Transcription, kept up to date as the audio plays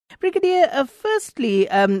Brigadier, firstly,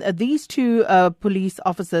 these two police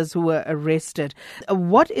officers who were arrested,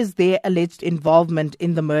 what is their alleged involvement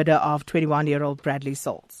in the murder of 21-year-old Bradley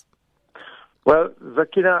Sauls? Well,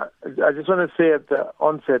 Zakina, I just want to say at the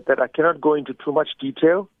onset that I cannot go into too much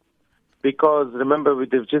detail because, remember,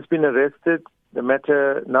 they've just been arrested. The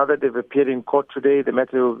matter, now that they've appeared in court today, the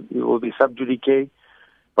matter will be sub judice.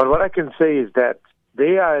 But what I can say is that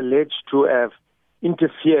they are alleged to have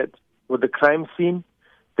interfered with the crime scene.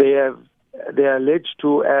 They are alleged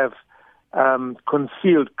to have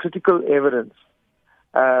concealed critical evidence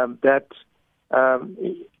and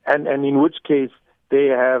in which case they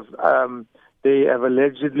have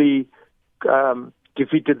allegedly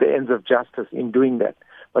defeated the ends of justice in doing that.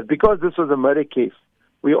 But because this was a murder case,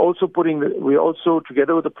 we also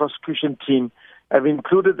together with the prosecution team have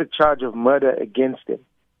included the charge of murder against them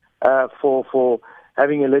for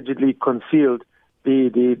having allegedly concealed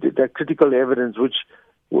the critical evidence, which,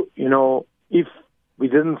 you know, if we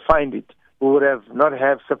didn't find it, we would not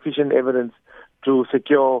have sufficient evidence to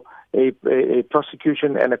secure a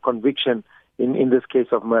prosecution and a conviction in this case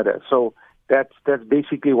of murder. So that's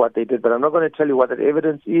basically what they did. But I'm not going to tell you what that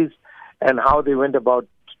evidence is and how they went about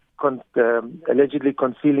allegedly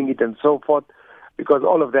concealing it and so forth, because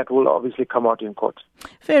all of that will obviously come out in court.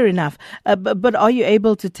 Fair enough. But are you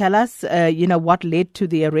able to tell us, what led to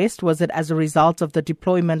the arrest? Was it as a result of the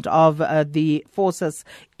deployment of the forces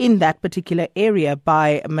in that particular area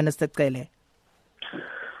by Minister Cele?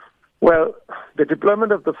 Well, the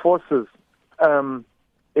deployment of the forces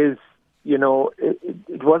is,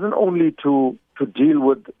 it wasn't only to deal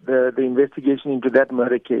with the investigation into that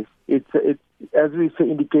murder case. It's as we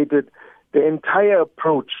indicated, the entire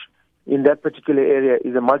approach in that particular area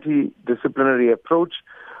is a multidisciplinary approach,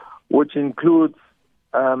 which includes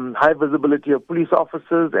high visibility of police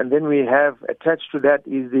officers, and then we have attached to that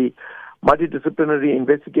is the multidisciplinary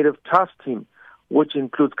investigative task team, which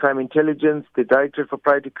includes crime intelligence, the Directorate for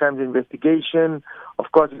Priority Crimes Investigation.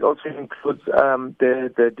 Of course, it also includes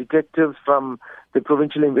the detectives from the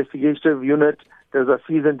Provincial Investigative Unit. There's a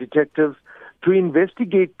seasoned detectives to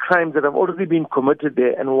investigate crimes that have already been committed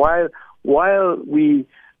there. And while we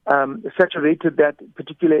saturated that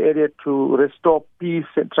particular area to restore peace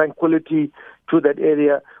and tranquility to that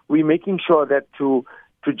area, we're making sure that to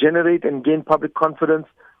generate and gain public confidence,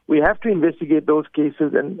 we have to investigate those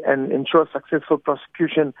cases and ensure successful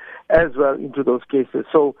prosecution as well into those cases.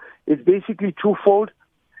 So it's basically twofold.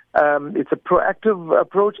 It's a proactive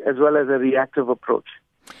approach as well as a reactive approach.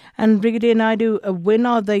 And Brigadier Naidu, when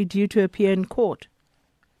are they due to appear in court?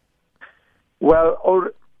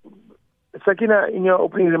 Well, Sakina, in your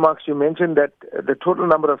opening remarks, you mentioned that the total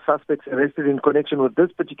number of suspects arrested in connection with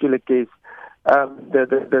this particular case,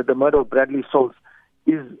 the murder of Bradley Sauls,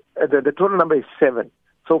 is the total number is 7.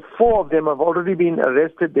 So 4 of them have already been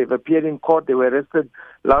arrested. They've appeared in court. They were arrested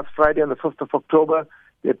last Friday on the 5th of October.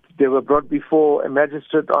 They were brought before a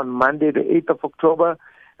magistrate on Monday, the 8th of October,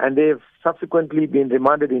 and they have subsequently been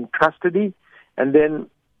remanded in custody. And then,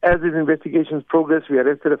 as these investigations progress, we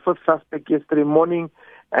arrested a 5th suspect yesterday morning,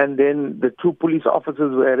 and then the 2 police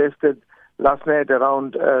officers were arrested last night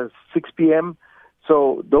around 6 p.m.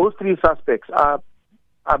 So those 3 suspects are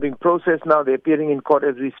being processed now. They're appearing in court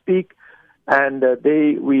as we speak. And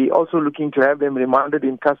we also looking to have them remanded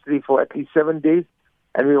in custody for at least 7 days.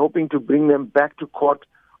 And we're hoping to bring them back to court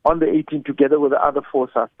on the 18th together with the other 4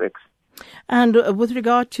 suspects. And with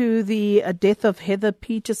regard to the death of Heather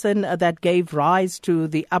Peterson that gave rise to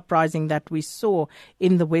the uprising that we saw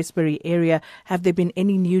in the Westbury area, have there been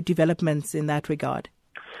any new developments in that regard?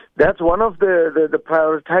 That's one of the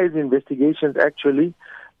prioritized investigations, actually.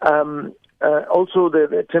 Also,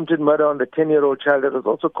 the attempted murder on the 10-year-old child that was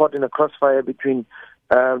also caught in a crossfire between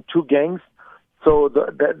 2 gangs. So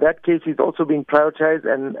that case is also being prioritized,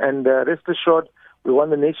 and rest assured, we want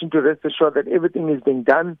the nation to rest assured that everything is being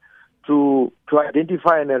done to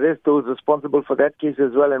identify and arrest those responsible for that case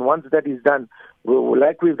as well. And once that is done,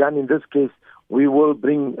 like we've done in this case, we will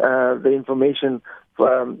bring the information,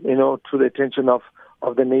 to the attention of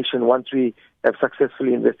the nation once we have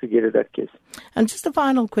successfully investigated that case. And just a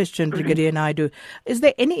final question, Brigadier Naidu. Is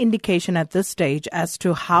there any indication at this stage as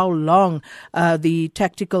to how long the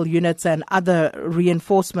tactical units and other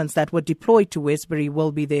reinforcements that were deployed to Westbury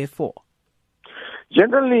will be there for?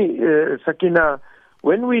 Generally, Sakina,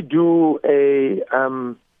 when we do a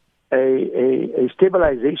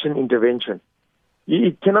stabilization intervention,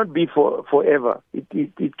 it cannot be forever.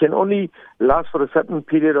 It can only last for a certain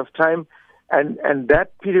period of time. And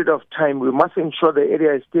that period of time, we must ensure the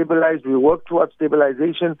area is stabilized. We work towards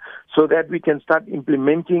stabilization so that we can start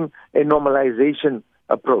implementing a normalization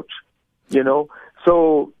approach.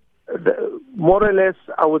 So more or less,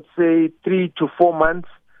 I would say 3 to 4 months,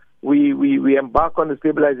 we embark on the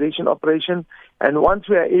stabilization operation. And once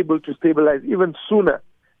we are able to stabilize even sooner,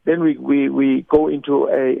 then we go into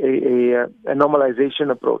a normalization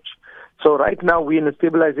approach. So right now we're in a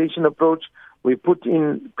stabilization approach. We put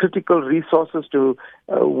in critical resources to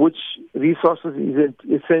which resources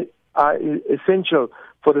are essential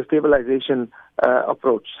for the stabilization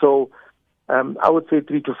approach. So I would say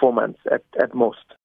 3 to 4 months at most.